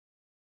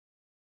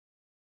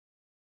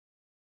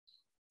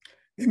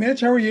Hey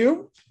Mitch, how are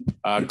you?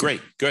 Great,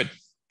 good.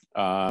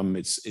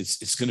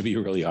 It's going to be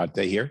a really hot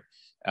day here,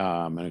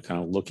 and I'm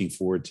kind of looking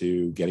forward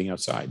to getting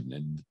outside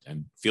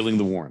and feeling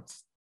the warmth.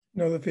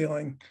 Know the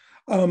feeling.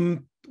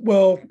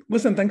 Well,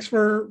 listen, thanks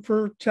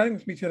for chatting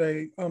with me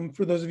today.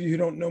 For those of you who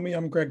don't know me,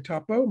 I'm Greg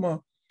Toppo. I'm a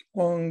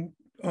long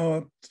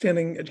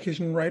standing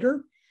education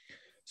writer.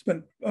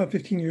 Spent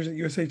 15 years at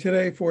USA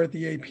Today, 4 at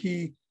the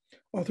AP,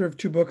 author of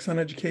 2 books on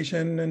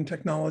education and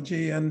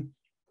technology, and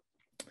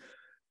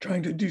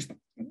trying to do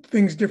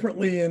things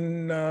differently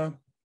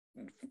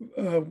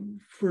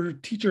for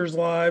teachers'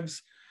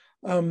 lives.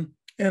 And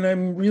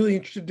I'm really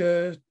interested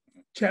to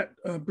chat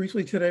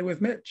briefly today with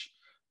Mitch,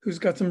 who's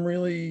got some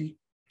really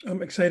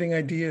exciting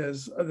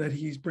ideas that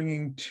he's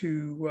bringing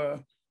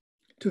to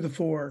the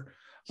fore.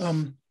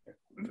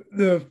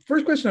 The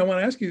first question I want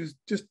to ask you is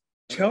just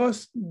tell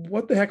us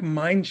what the heck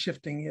mind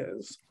shifting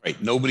is.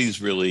 Right.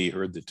 Nobody's really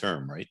heard the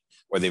term, right?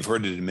 Or they've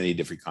heard it in many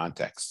different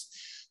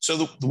contexts. So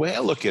the way I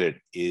look at it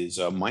is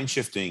mind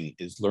shifting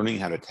is learning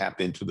how to tap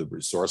into the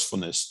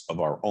resourcefulness of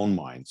our own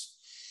minds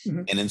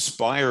and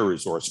inspire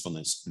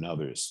resourcefulness in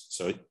others.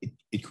 So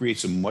it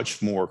creates a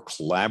much more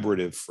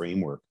collaborative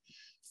framework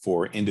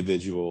for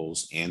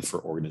individuals and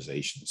for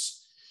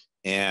organizations.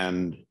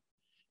 And,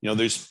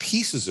 there's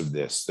pieces of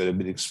this that have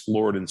been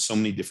explored in so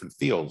many different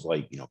fields,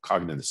 like,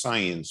 cognitive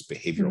science,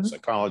 behavioral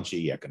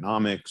psychology,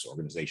 economics,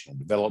 organizational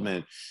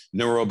development,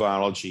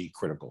 neurobiology,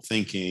 critical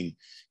thinking.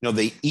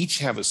 They each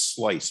have a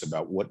slice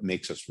about what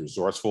makes us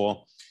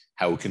resourceful,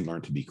 how we can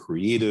learn to be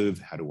creative,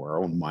 how do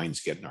our own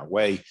minds get in our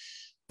way,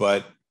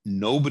 but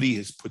nobody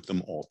has put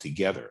them all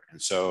together.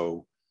 And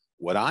so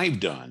what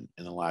I've done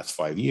in the last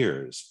 5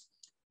 years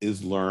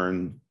is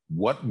learn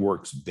what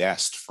works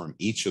best from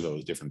each of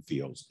those different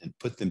fields and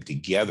put them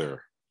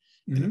together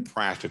in a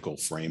practical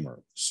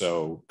framework.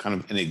 So kind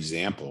of an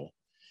example,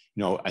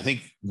 I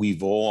think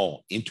we've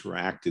all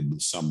interacted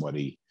with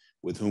somebody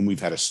with whom we've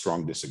had a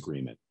strong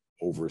disagreement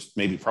over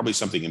probably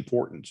something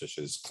important, such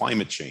as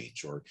climate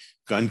change or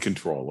gun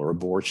control or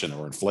abortion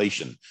or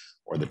inflation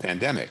or the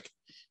pandemic,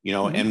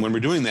 and when we're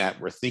doing that,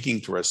 we're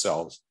thinking to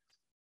ourselves,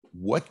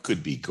 what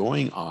could be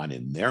going on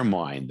in their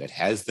mind that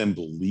has them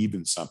believe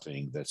in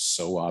something that's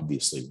so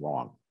obviously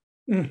wrong?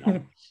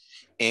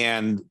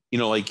 And,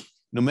 like,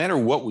 no matter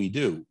what we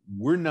do,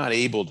 we're not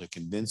able to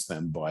convince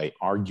them by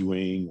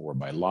arguing or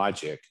by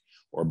logic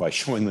or by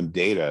showing them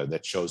data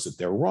that shows that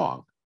they're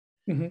wrong.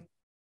 And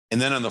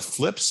then on the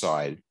flip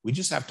side, we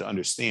just have to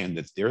understand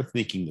that they're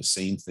thinking the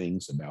same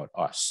things about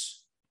us.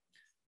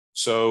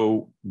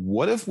 So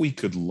what if we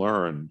could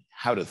learn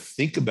how to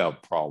think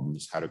about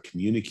problems, how to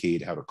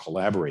communicate, how to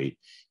collaborate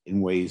in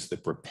ways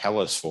that propel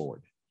us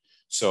forward?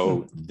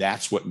 So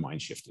that's what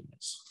mind shifting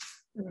is.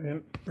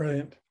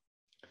 Brilliant.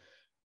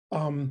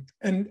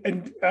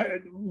 And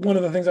one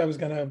of the things I was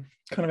going to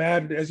kind of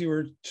add as you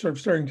were sort of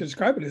starting to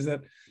describe it is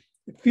that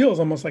it feels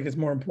almost like it's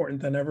more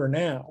important than ever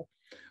now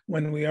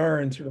when we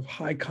are in sort of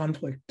high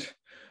conflict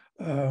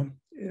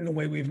in a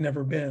way we've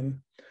never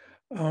been.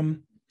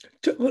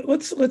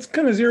 Let's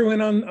kind of zero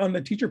in on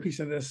the teacher piece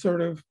of this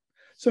sort of.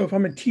 So if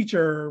I'm a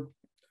teacher,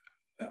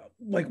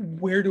 like,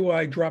 where do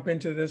I drop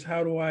into this?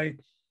 How do I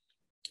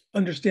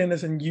understand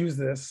this and use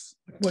this?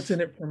 What's in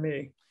it for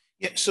me?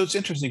 Yeah, so it's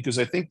interesting because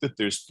I think that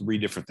there's 3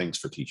 different things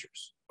for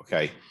teachers.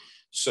 Okay,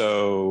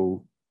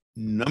 so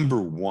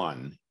number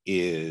one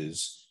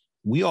is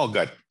we all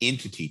got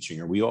into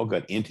teaching, or we all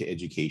got into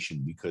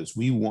education because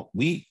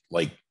we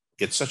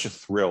get such a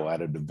thrill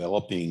out of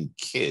developing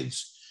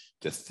kids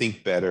to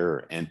think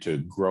better and to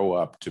grow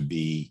up to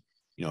be,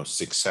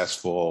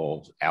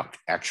 successful,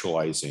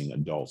 actualizing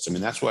adults. I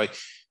mean, that's why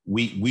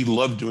we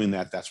love doing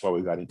that. That's why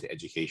we got into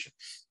education.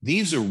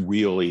 These are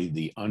really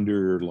the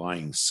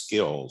underlying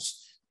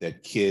skills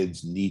that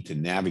kids need to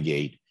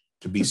navigate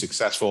to be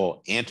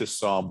successful and to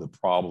solve the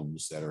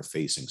problems that are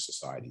facing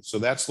society. So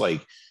that's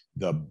like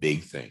the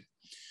big thing.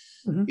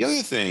 The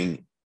other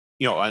thing,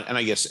 and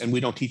I guess, and we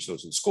don't teach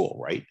those in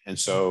school, right? And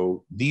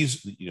so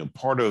these,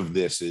 part of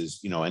this is,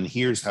 and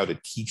here's how to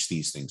teach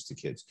these things to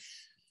kids.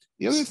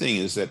 The other thing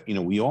is that,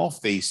 we all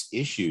face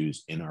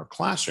issues in our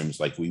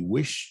classrooms. Like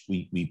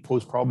we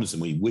pose problems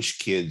and we wish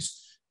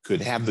kids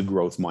could have the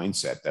growth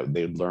mindset that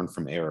they'd learn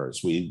from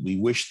errors. We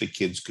wish the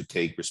kids could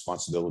take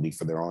responsibility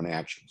for their own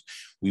actions.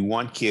 We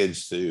want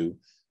kids to,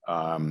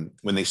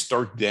 when they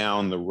start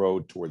down the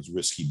road towards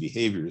risky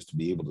behaviors, to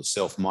be able to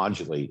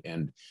self-modulate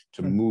and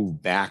to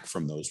move back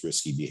from those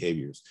risky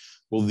behaviors.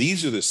 Well,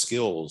 these are the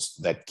skills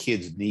that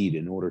kids need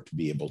in order to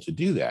be able to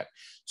do that.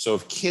 So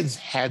if kids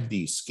had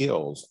these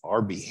skills,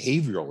 our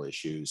behavioral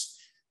issues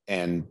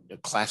and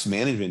class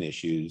management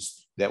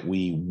issues that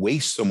we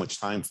waste so much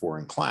time for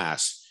in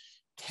class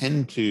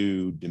tend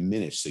to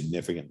diminish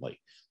significantly.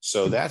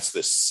 So that's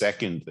the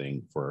second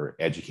thing for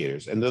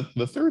educators. And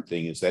the third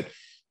thing is that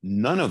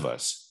none of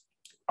us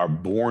are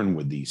born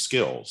with these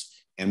skills.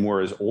 And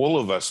whereas all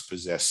of us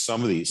possess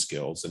some of these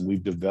skills and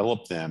we've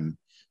developed them,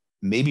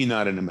 maybe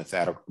not in a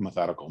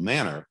methodical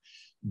manner,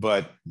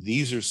 but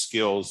these are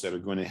skills that are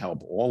going to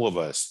help all of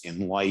us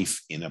in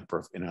life, and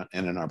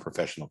in our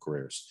professional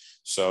careers.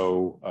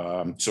 So,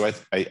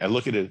 I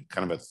look at it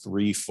kind of a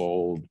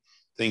threefold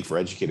thing for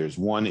educators.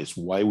 One is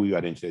why we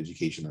got into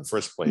education in the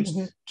first place.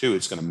 Mm-hmm. Two,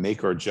 it's going to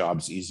make our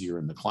jobs easier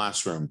in the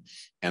classroom.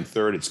 And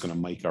third, it's going to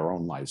make our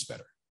own lives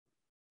better.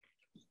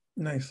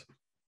 Nice.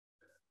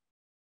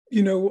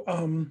 You know,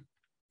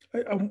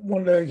 I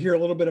wanted to hear a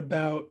little bit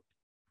about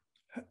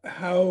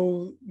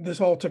how this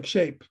all took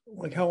shape,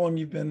 like how long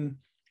you've been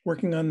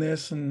working on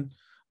this, and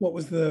what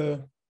was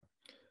the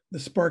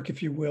spark,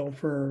 if you will,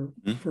 for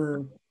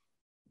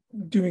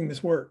doing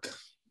this work.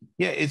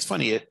 Yeah, it's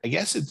funny. I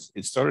guess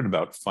it started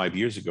about 5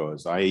 years ago,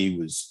 as I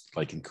was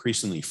like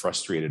increasingly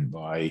frustrated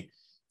by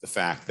the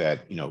fact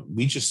that, you know,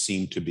 we just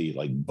seem to be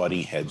like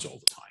butting heads all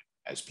the time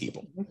as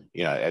people,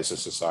 you know, as a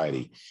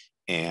society.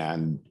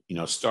 And, you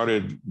know,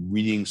 started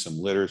reading some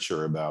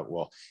literature about,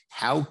 well,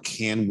 how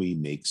can we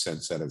make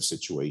sense out of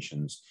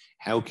situations?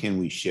 How can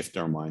we shift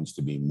our minds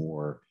to be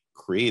more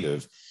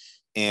creative?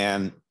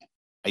 And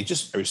I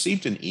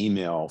received an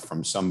email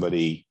from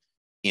somebody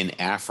in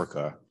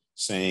Africa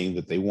saying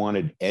that they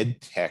wanted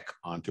ed tech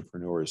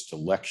entrepreneurs to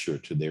lecture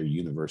to their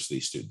university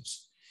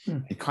students.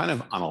 And kind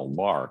of on a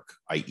lark,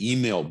 I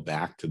emailed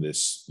back to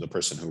the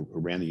person who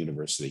ran the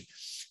university.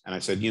 And I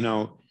said, you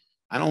know,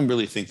 I don't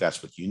really think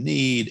that's what you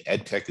need.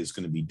 Ed tech is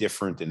going to be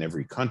different in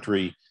every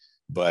country.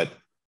 But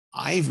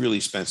I've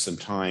really spent some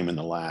time in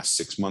the last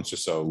 6 months or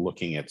so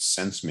looking at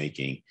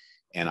Sensemaking.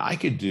 And I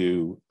could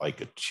do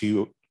like a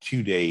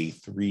two-day,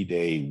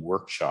 3-day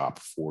workshop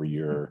for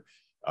your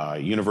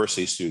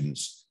university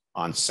students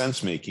on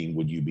Sensemaking.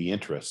 Would you be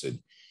interested?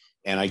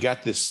 And I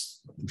got this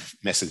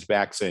message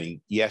back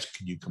saying, yes,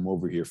 could you come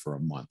over here for a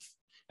month?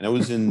 And I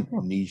was in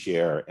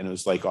Niger, and it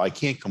was like, oh, I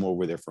can't come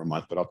over there for a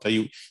month, but I'll tell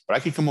you, but I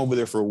could come over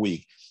there for a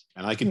week,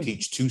 and I can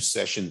teach 2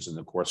 sessions in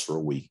the course for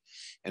a week.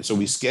 And so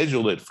we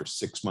scheduled it for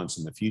 6 months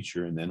in the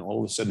future. And then all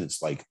of a sudden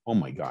it's like, oh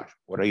my gosh,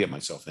 what did I get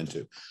myself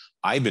into?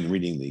 I've been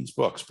reading these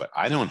books, but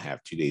I don't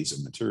have 2 days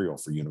of material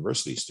for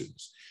university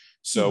students.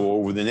 So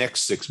over the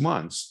next 6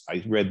 months,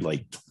 I read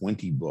like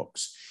 20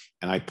 books,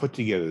 and I put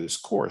together this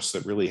course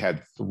that really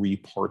had 3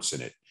 parts in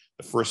it.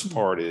 The first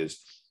part is,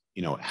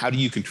 you know, how do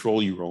you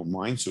control your own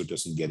mind so it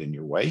doesn't get in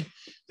your way?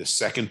 The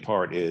second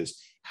part is,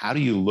 how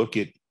do you look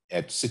at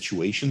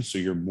situations so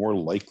you're more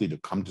likely to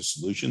come to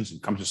solutions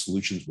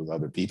with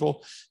other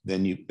people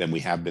than we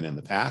have been in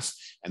the past?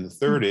 And the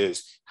third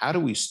is, how do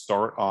we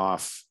start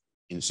off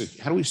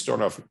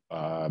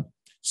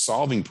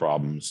solving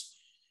problems,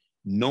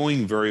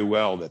 knowing very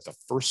well that the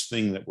first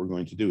thing that we're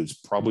going to do is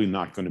probably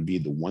not going to be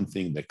the one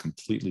thing that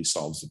completely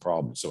solves the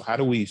problem. So how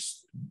do we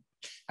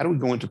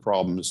go into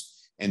problems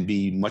and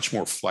be much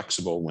more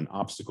flexible when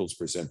obstacles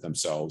present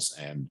themselves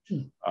and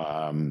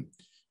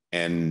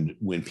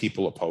when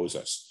people oppose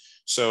us?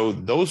 So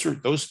those were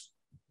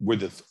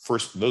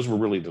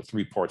really the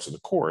 3 parts of the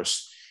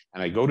course.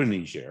 And I go to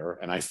Niger,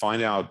 and I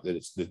find out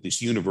that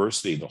this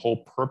university, the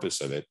whole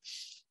purpose of it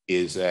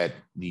is that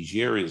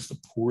Niger is the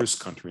poorest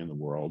country in the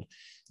world.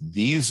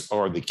 These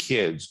are the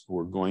kids who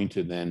are going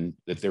to then,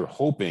 that they're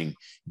hoping,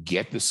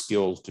 get the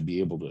skills to be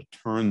able to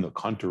turn the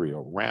country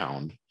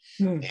around.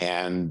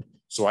 And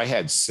so I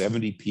had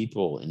 70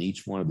 people in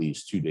each one of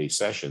these 2-day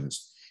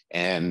sessions.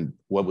 And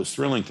what was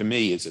thrilling to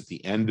me is at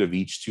the end of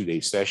each 2-day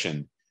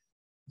session,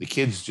 the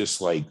kids just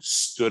like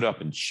stood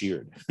up and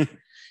cheered.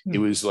 It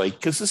was like,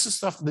 because this is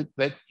stuff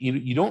that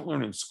you don't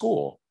learn in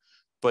school,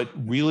 but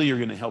really are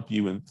going to help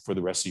you for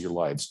the rest of your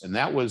lives. And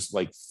that was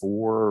like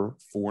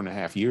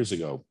 4.5 years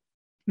ago.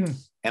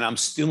 And I'm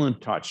still in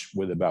touch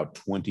with about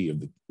 20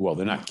 of well,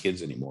 they're not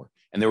kids anymore.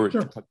 And they were,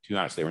 to be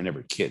honest, they were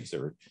never kids. They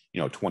were,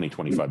 20,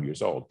 25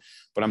 years old.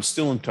 But I'm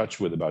still in touch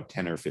with about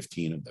 10 or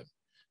 15 of them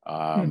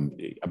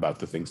about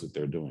the things that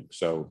they're doing.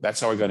 So that's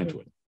how I got into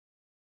it.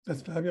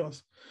 That's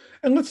fabulous.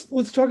 And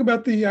let's talk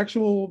about the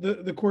actual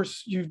the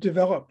course you've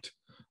developed.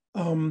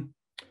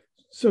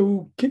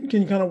 So can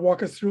you kind of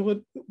walk us through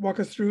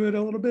it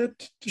a little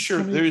bit?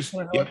 Sure. There's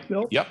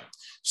yep.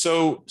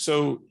 So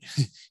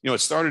it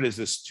started as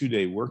this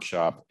 2-day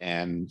workshop,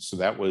 and so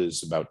that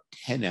was about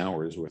 10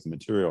 hours worth of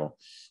material,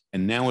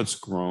 and now it's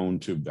grown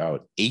to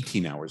about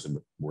 18 hours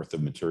worth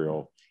of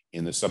material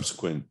in the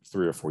subsequent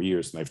 3 or 4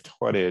 years, and I've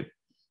taught it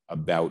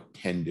about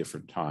 10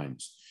 different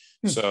times.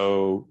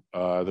 So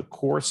the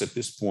course at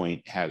this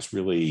point has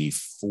really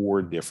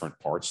 4 different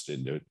parts to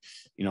it.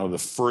 The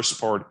first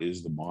part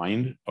is the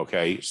mind.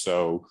 Okay,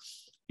 so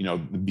the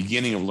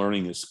beginning of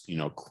learning is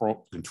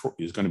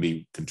is going to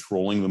be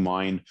controlling the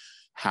mind.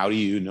 How do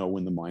you know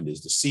when the mind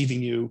is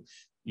deceiving you?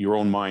 Your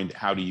own mind.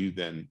 How do you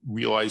then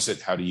realize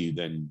it? How do you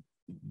then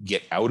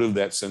get out of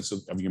that sense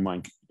of your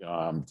mind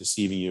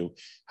deceiving you?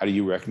 How do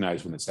you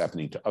recognize when it's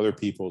happening to other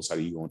people's? How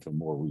do you go into a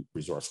more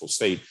resourceful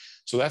state?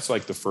 So that's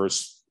like the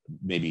first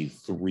maybe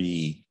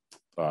 3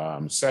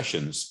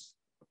 sessions,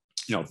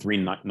 3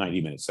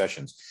 90-minute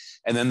sessions.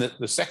 And then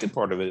the second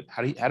part of it,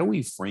 how do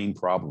we frame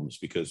problems?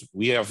 Because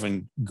we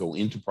often go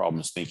into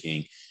problems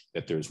thinking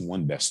that there's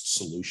one best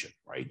solution,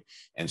 right?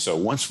 And so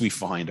once we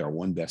find our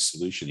one best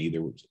solution,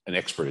 either an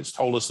expert has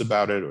told us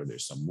about it, or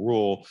there's some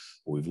rule,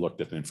 or we've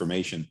looked up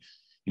information,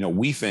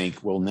 we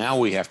think, well, now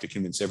we have to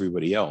convince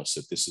everybody else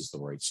that this is the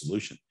right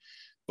solution.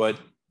 But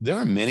there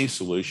are many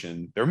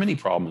solutions. There are many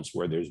problems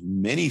where there's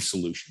many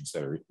solutions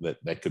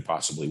that could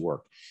possibly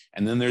work.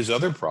 And then there's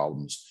other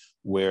problems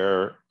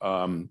where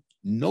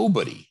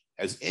nobody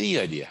has any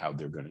idea how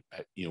they're going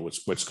to,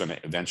 what's going to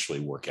eventually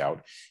work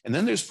out. And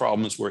then there's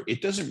problems where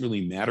it doesn't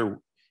really matter.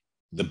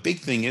 The big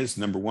thing is,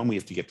 number one, we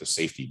have to get to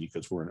safety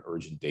because we're in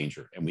urgent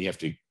danger, and we have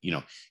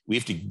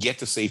to get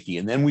to safety,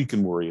 and then we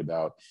can worry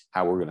about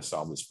how we're going to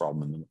solve this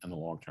problem in the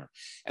long term.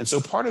 And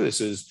so part of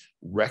this is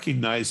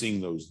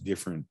recognizing those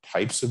different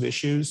types of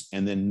issues,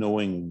 and then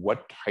knowing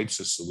what types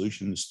of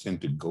solutions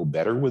tend to go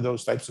better with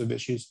those types of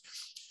issues.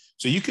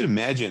 So you can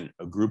imagine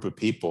a group of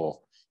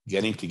people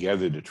getting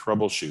together to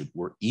troubleshoot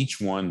where each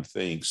one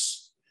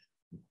thinks,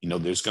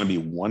 there's going to be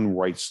one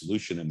right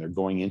solution, and they're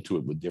going into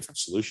it with different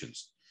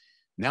solutions.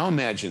 Now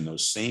imagine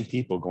those same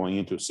people going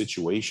into a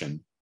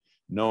situation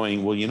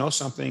knowing, well,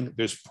 something,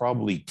 there's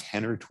probably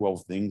 10 or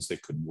 12 things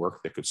that could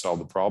work, that could solve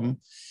the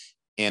problem.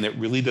 And it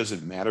really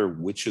doesn't matter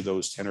which of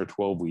those 10 or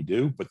 12 we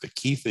do. But the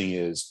key thing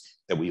is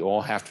that we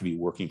all have to be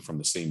working from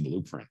the same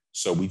blueprint.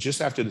 So we just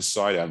have to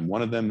decide on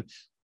one of them.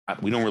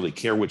 We don't really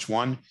care which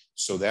one,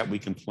 so that we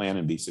can plan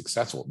and be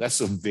successful.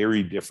 That's a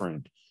very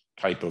different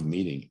type of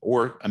meeting.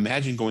 Or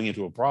imagine going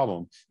into a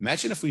problem.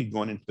 Imagine if we'd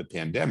gone into the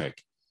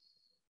pandemic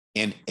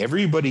and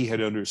everybody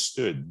had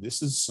understood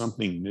this is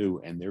something new,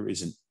 and there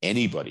isn't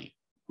anybody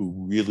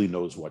who really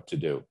knows what to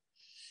do.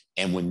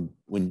 And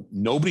when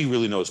nobody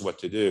really knows what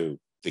to do,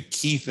 the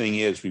key thing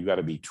is we've got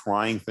to be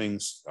trying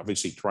things,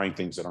 obviously trying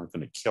things that aren't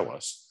going to kill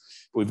us.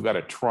 We've got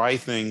to try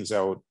things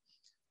out,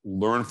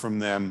 learn from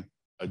them,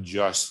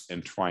 adjust,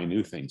 and try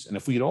new things. And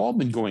if we'd all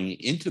been going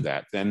into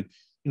that, then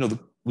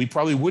we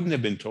probably wouldn't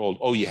have been told,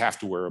 oh, you have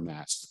to wear a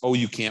mask. Oh,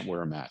 you can't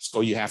wear a mask.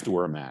 Oh, you have to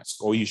wear a mask.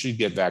 Oh, you should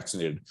get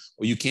vaccinated.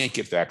 Or you can't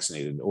get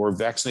vaccinated. Or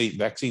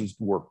vaccines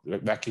work.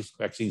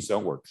 Vaccines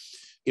don't work.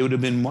 It would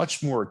have been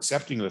much more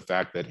accepting of the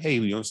fact that, hey,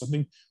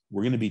 something,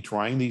 we're going to be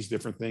trying these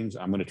different things.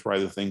 I'm going to try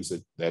the things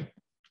that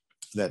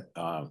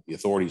the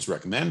authorities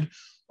recommend.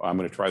 I'm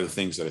going to try the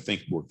things that I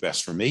think work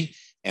best for me,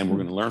 and we're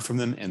going to learn from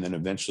them, and then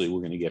eventually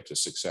we're going to get to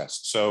success.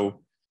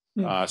 So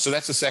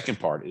that's the second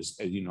part is,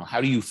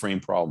 how do you frame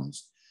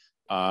problems?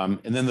 And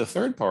then the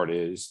third part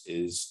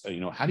is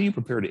how do you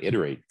prepare to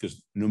iterate?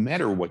 Because no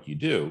matter what you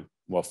do,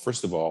 well,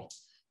 first of all,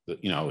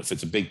 if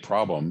it's a big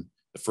problem,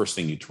 the first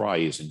thing you try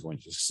isn't going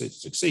to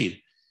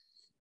succeed.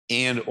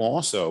 And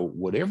also,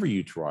 whatever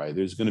you try,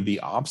 there's going to be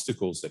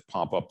obstacles that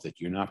pop up that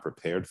you're not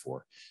prepared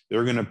for. There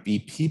are going to be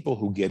people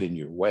who get in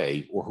your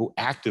way or who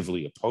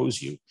actively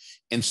oppose you.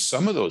 And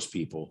some of those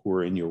people who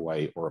are in your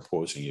way or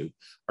opposing you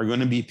are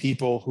going to be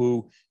people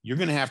who you're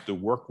going to have to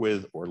work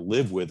with or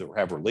live with or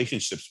have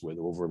relationships with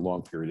over a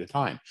long period of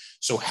time.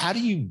 So how do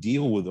you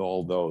deal with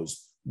all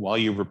those while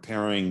you're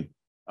preparing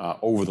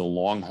over the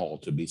long haul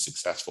to be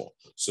successful?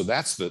 So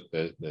that's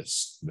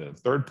the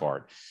third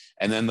part.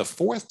 And then the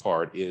fourth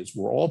part is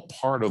we're all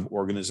part of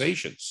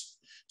organizations.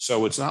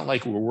 So it's not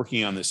like we're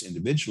working on this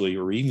individually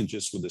or even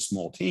just with a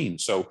small team.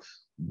 So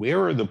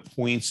where are the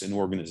points in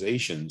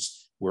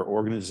organizations where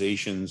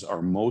organizations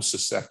are most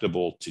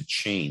susceptible to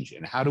change?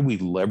 And how do we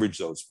leverage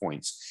those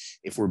points?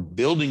 If we're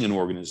building an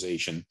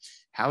organization,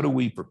 how do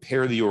we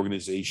prepare the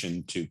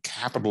organization to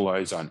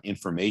capitalize on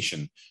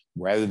information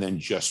rather than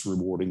just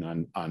rewarding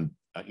on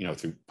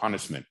through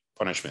punishment?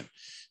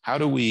 How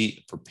do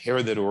we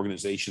prepare that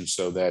organization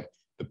so that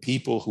the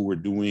people who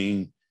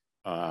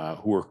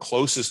are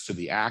closest to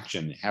the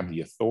action have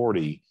the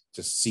authority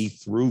to see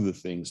through the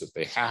things that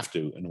they have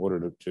to in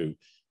order to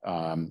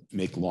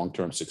make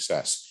long-term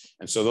success?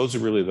 And so those are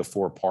really the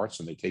four parts,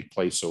 and they take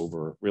place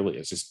over, really,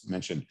 as I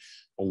mentioned,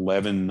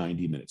 11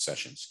 90-minute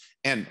sessions.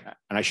 And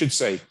I should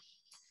say,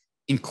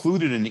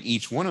 included in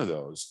each one of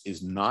those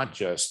is not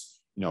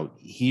just,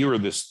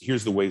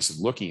 here's the ways of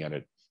looking at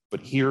it, but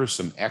here are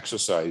some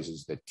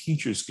exercises that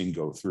teachers can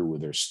go through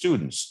with their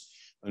students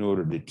in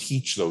order to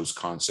teach those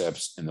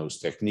concepts and those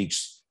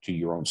techniques to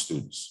your own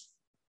students.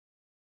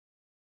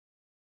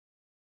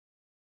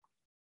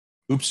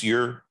 Oops,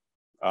 you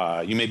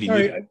may be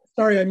muted.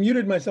 Sorry, I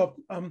muted myself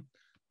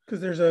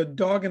because there's a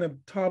dog and a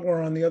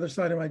toddler on the other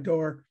side of my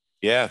door.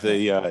 Yeah,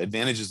 the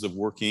advantages of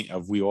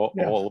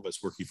all of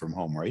us working from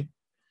home, right?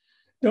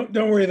 Don't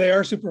worry, they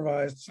are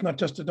supervised. It's not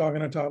just a dog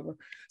and a toddler.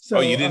 So,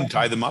 you didn't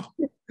tie them up?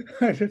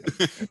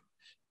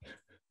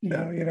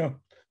 No,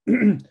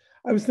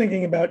 I was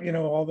thinking about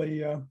all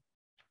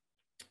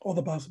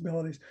the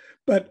possibilities,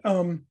 but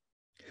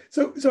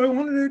so I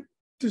wanted to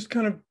just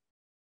kind of,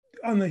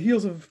 on the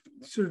heels of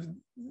sort of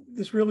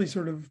this really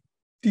sort of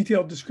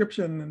detailed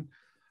description,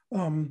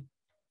 and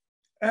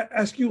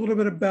ask you a little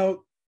bit about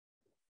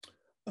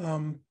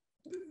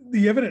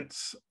the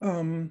evidence.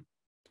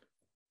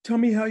 Tell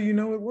me how you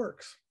know it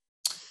works.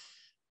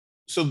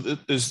 So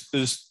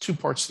there's two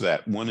parts to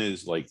that. One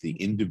is like the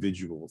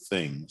individual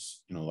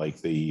things, like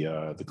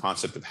the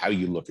concept of how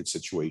you look at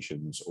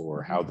situations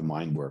or how the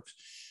mind works.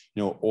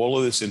 All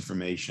of this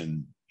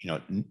information,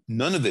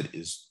 none of it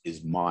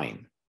is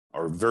mine,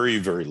 or very,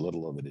 very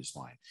little of it is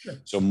mine. Sure.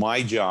 So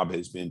my job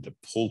has been to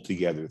pull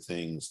together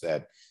things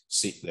that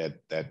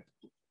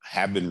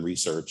have been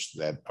researched,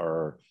 that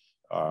are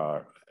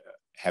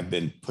have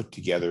been put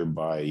together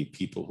by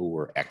people who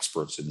are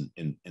experts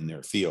in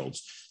their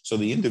fields. So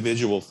the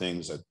individual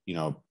things that,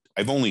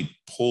 I've only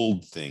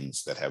pulled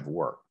things that have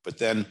worked, but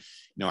then,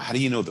 how do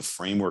you know the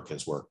framework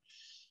has worked?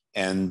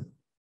 And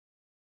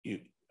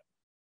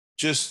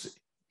just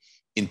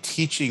in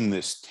teaching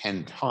this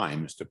 10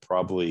 times to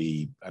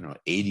probably,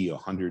 80,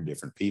 100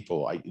 different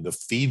people, the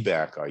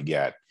feedback I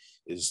get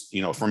is,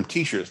 from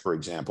teachers, for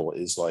example,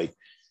 is like,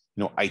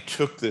 I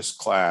took this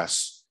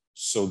class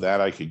so that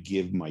I could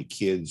give my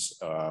kids,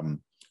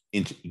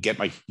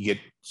 get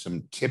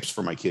some tips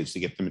for my kids to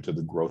get them into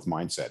the growth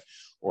mindset.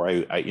 Or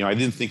I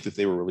didn't think that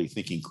they were really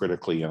thinking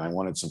critically, and I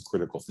wanted some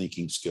critical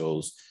thinking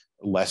skills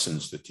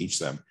lessons to teach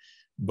them.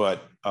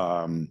 But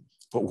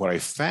what I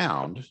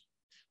found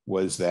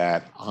was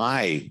that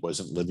I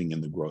wasn't living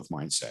in the growth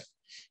mindset.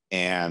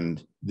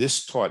 And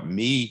this taught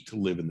me to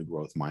live in the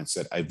growth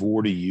mindset. I've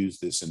already used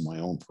this in my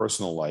own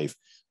personal life.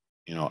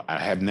 I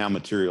have now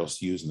materials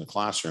to use in the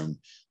classroom.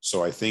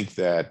 So I think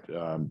that,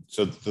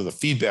 so the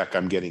feedback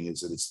I'm getting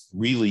is that it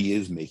really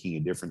is making a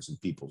difference in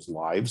people's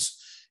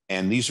lives.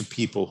 And these are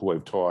people who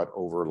I've taught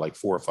over like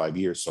 4 or 5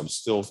 years. So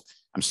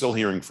I'm still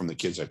hearing from the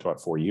kids I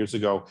taught 4 years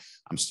ago.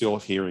 I'm still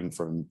hearing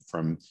from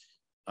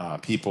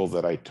people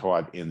that I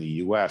taught in the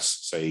US,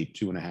 say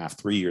 2.5,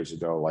 3 years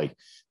ago, like,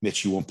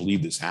 Mitch, you won't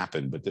believe this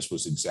happened, but this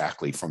was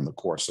exactly from the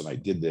course, and I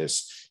did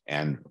this,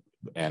 and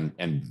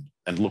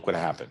look what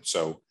happened.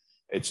 So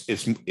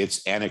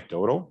it's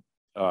anecdotal.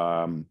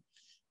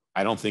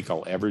 I don't think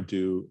I'll ever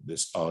do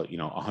this,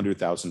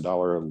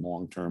 $100,000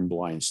 long-term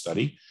blind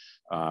study,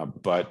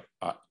 but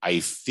I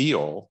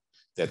feel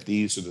that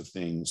these are the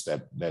things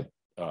that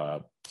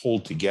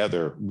pulled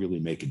together really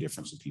make a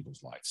difference in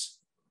people's lives.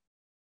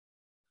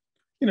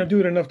 Do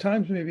it enough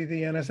times, maybe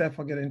the NSF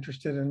will get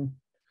interested in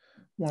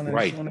wanting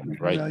right.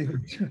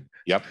 evaluation.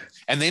 Yep,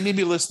 and they may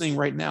be listening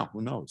right now.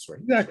 Who knows,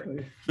 right?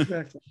 Exactly.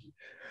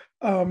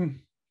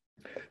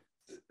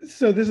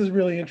 So this is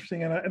really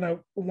interesting, and I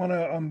want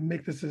to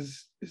make this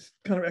as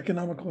kind of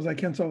economical as I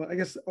can. So I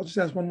guess I'll just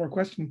ask one more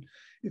question.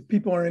 If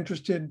people are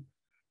interested,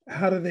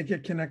 how do they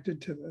get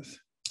connected to this?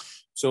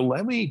 So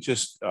let me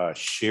just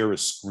share a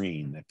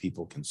screen that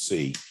people can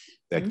see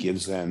that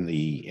gives them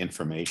the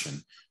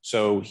information.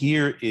 So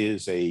here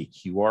is a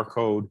QR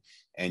code,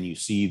 and you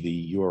see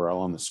the URL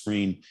on the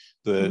screen.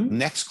 The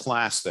next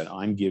class that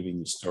I'm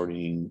giving is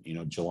starting,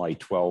 July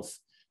 12th,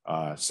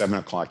 7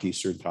 o'clock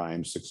Eastern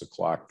time, 6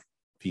 o'clock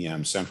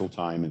p.m. Central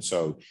time. And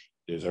so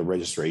there's a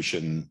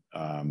registration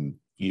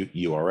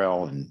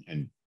URL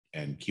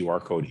and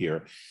QR code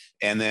here.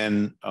 And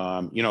then,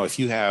 if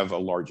you have a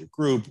larger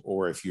group,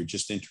 or if you're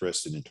just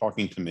interested in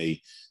talking to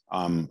me,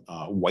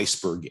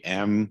 Weisburgh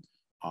M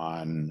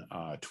on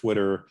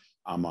Twitter.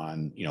 I'm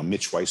on,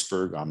 Mitch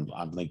Weisburgh. I'm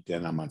on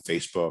LinkedIn. I'm on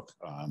Facebook.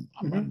 I'm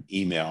on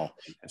email,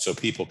 and so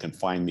people can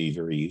find me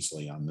very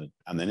easily on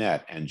the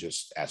net and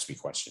just ask me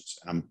questions.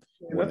 And I'm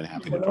more than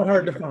happy to talk. Not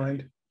hard to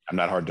find. I'm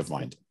not hard to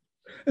find.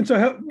 And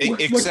so,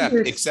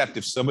 except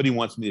if somebody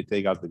wants me to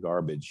take out the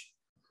garbage,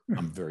 I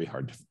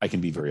can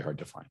be very hard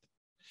to find.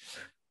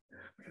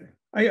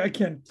 I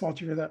can't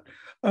fault you for that.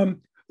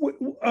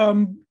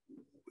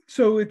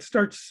 So it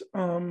starts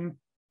on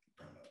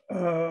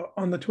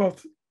the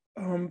 12th.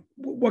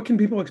 What can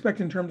people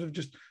expect in terms of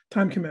just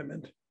time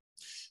commitment?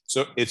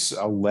 So it's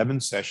 11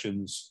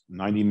 sessions,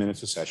 90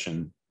 minutes a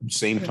session,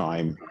 same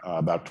time,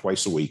 about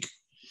twice a week.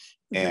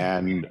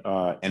 And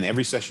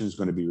every session is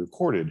going to be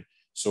recorded.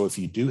 So if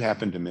you do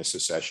happen to miss a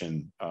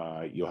session,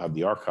 you'll have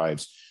the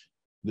archives.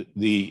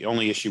 The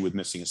only issue with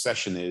missing a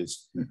session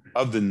is,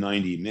 of the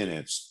 90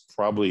 minutes,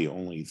 probably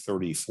only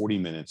 30, 40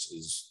 minutes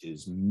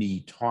is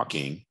me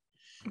talking.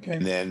 Okay.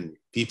 And then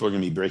people are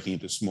going to be breaking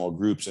into small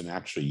groups and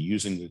actually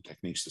using the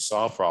techniques to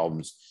solve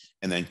problems,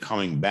 and then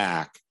coming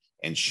back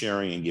and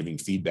sharing and giving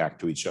feedback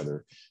to each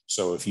other.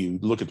 So if you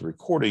look at the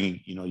recording,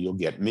 you'll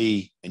get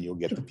me and you'll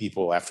get the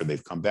people after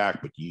they've come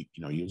back, but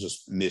you'll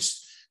just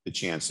miss the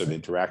chance of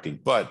interacting.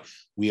 But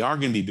we are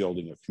going to be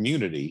building a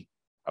community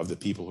of the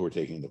people who are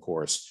taking the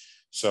course.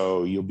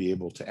 So you'll be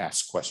able to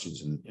ask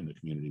questions in the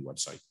community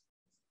website.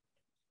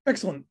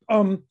 Excellent.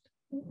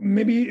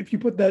 Maybe if you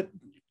put that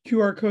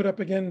QR code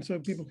up again so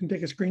people can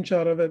take a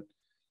screenshot of it.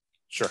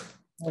 Sure.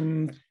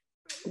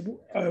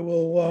 I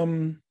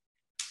will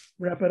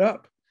wrap it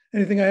up.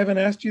 Anything I haven't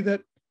asked you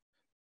that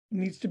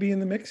needs to be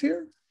in the mix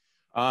here?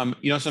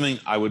 Something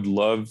I would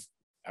love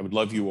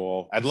you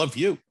all. I'd love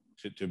you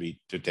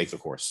to take the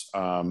course.